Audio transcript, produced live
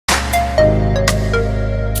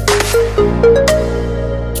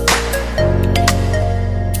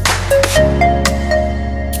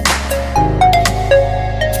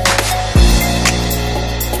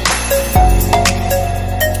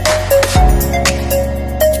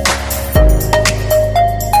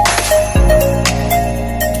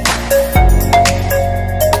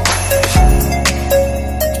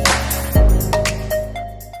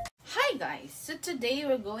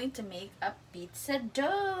pizza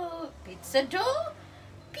dough, pizza dough,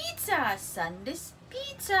 pizza, Sunday's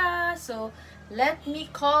pizza. So let me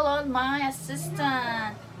call on my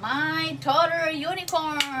assistant, my daughter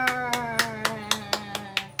unicorn.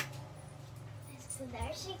 So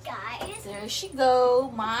there she goes. There she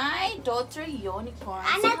go, my daughter unicorn.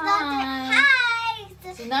 And Say a daughter, hi.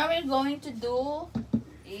 So now we're going to do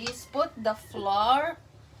is put the flour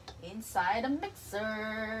inside a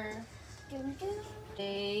mixer.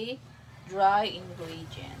 The dry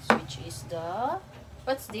ingredients, which is the,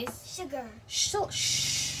 what's this? Sugar. Salt.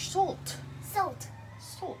 Salt.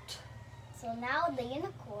 Salt. So now the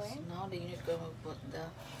unicorn. Now the unicorn will put the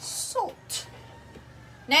salt.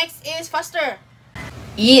 Next is faster.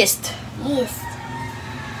 Yeast. Yeast.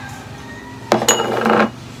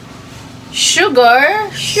 Sugar.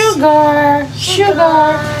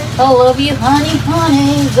 I love you, honey.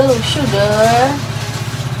 Go sugar.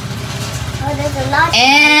 Oh, there's a lot.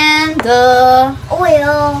 And the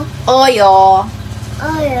Oil.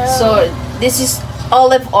 So this is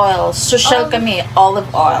olive oil. Social kami, olive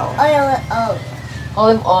oil.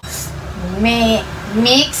 Olive oil.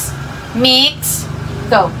 Mix.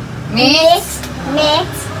 Go. Mix. A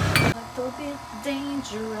little bit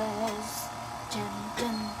dangerous.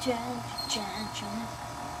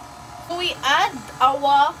 So we add our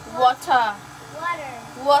water.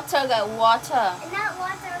 Water, guys, water. Not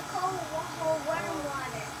water, cold, warm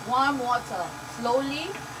water. Warm water. Slowly.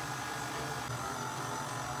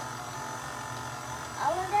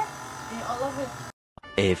 All of it? Yeah, all of it.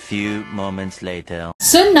 A few moments later.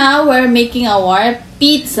 So now we're making our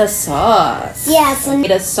pizza sauce. Yes.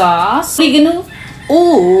 The sauce.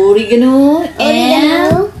 Oregano,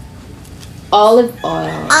 and olive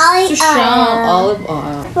oil. Olive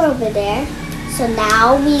oil. Put over there. So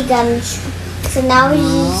now we gonna.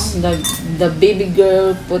 The baby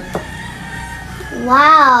girl put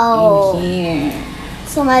Wow. in here.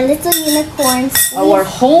 So my little unicorns. Our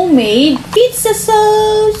homemade pizza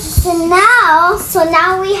sauce. So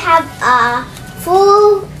now we have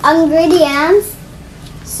full ingredients.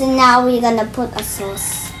 So now we're gonna put a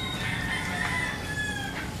sauce.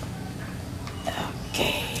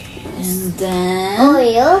 Okay. And then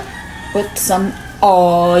Oil. put some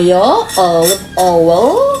oil, olive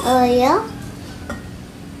oil. Oil.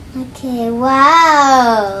 Okay,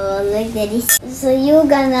 wow. Look at this.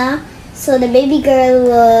 So the baby girl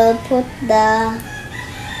will put the,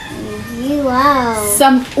 wow.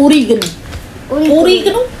 Some oregano.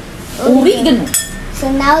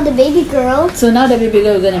 So now the baby girl. now the baby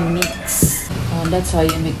girl gonna mix. That's how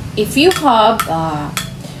you make. If you have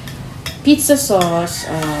pizza sauce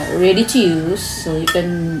ready to use, so you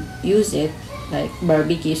can use it like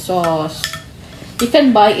barbecue sauce. You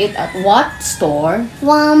can buy it at what store?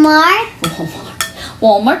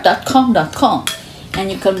 Walmart.com.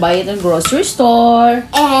 And you can buy it in grocery store.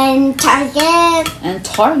 And Target.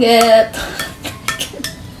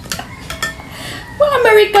 Well,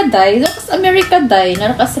 America Dye. That's America Dye.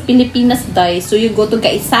 Narakas sa Pilipinas Dye. So you go to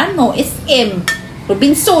Gaisano, SM,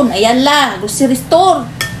 Robinson, ayan la, grocery store.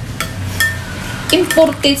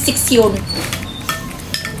 Imported section.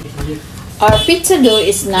 Our pizza dough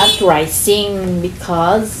is not rising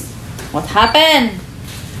because what happened?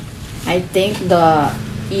 I think the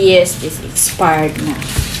yeast is expired now.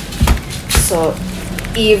 So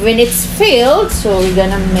even it's filled, so we're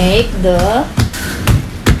gonna make the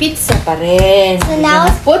pizza pa rin. So now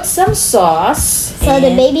put some sauce. So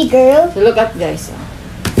the baby girl. So look at guys.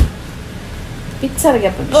 Pizza raga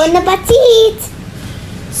pa. Bon appetit.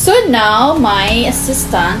 So now my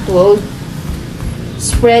assistant will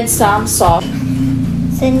spread some sauce.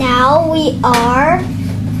 So now we are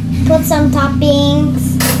put some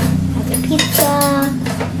toppings of the pizza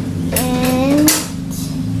and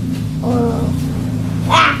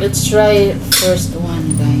Let's try first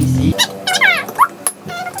one, guys.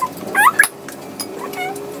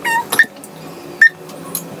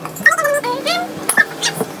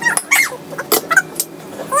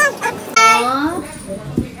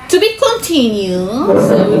 To be continued.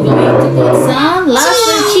 So we're going to put some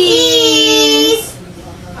lasso cheese.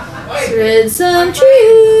 Spread some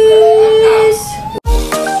cheese.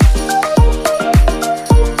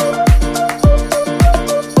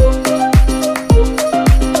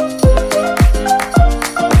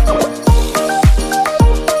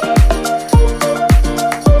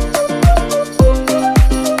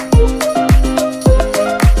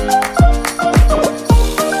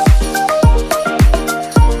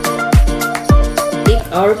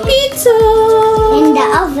 Our pizza in the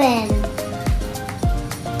oven.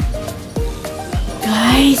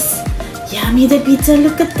 Guys, yummy the pizza.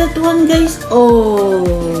 Look at that one, guys. Oh,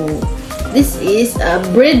 this is a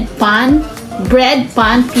bread pan bread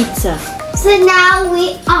pan pizza. So now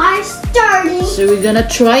we are starting. So we're gonna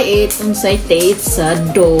try it unsay taste sa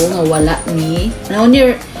dough nga wala ni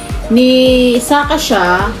saka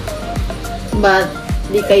siya but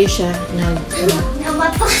di kayo siya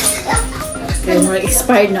kaya more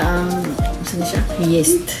expired na ang saan siya?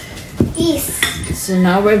 Yeast. So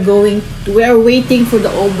now we are waiting for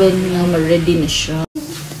the oven na ready na siya.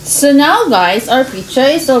 So now guys, our pizza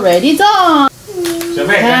is already done.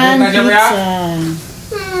 Pan pizza.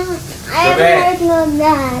 I haven't heard of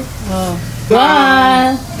that. Oh.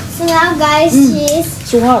 Bye. So now guys,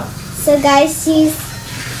 So what? So guys, she's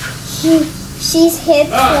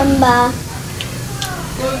hit from the.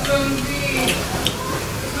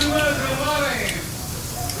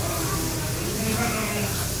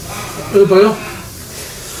 Ano pa yun?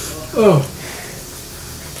 Oh.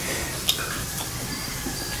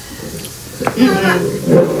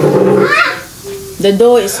 The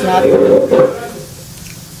dough is not.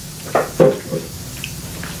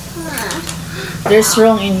 There's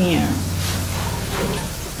wrong in here.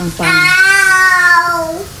 Ang pan.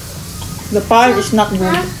 Ow! The part is not good.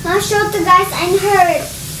 Now show to guys I'm hurt.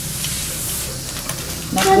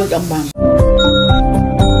 Not good ang pan.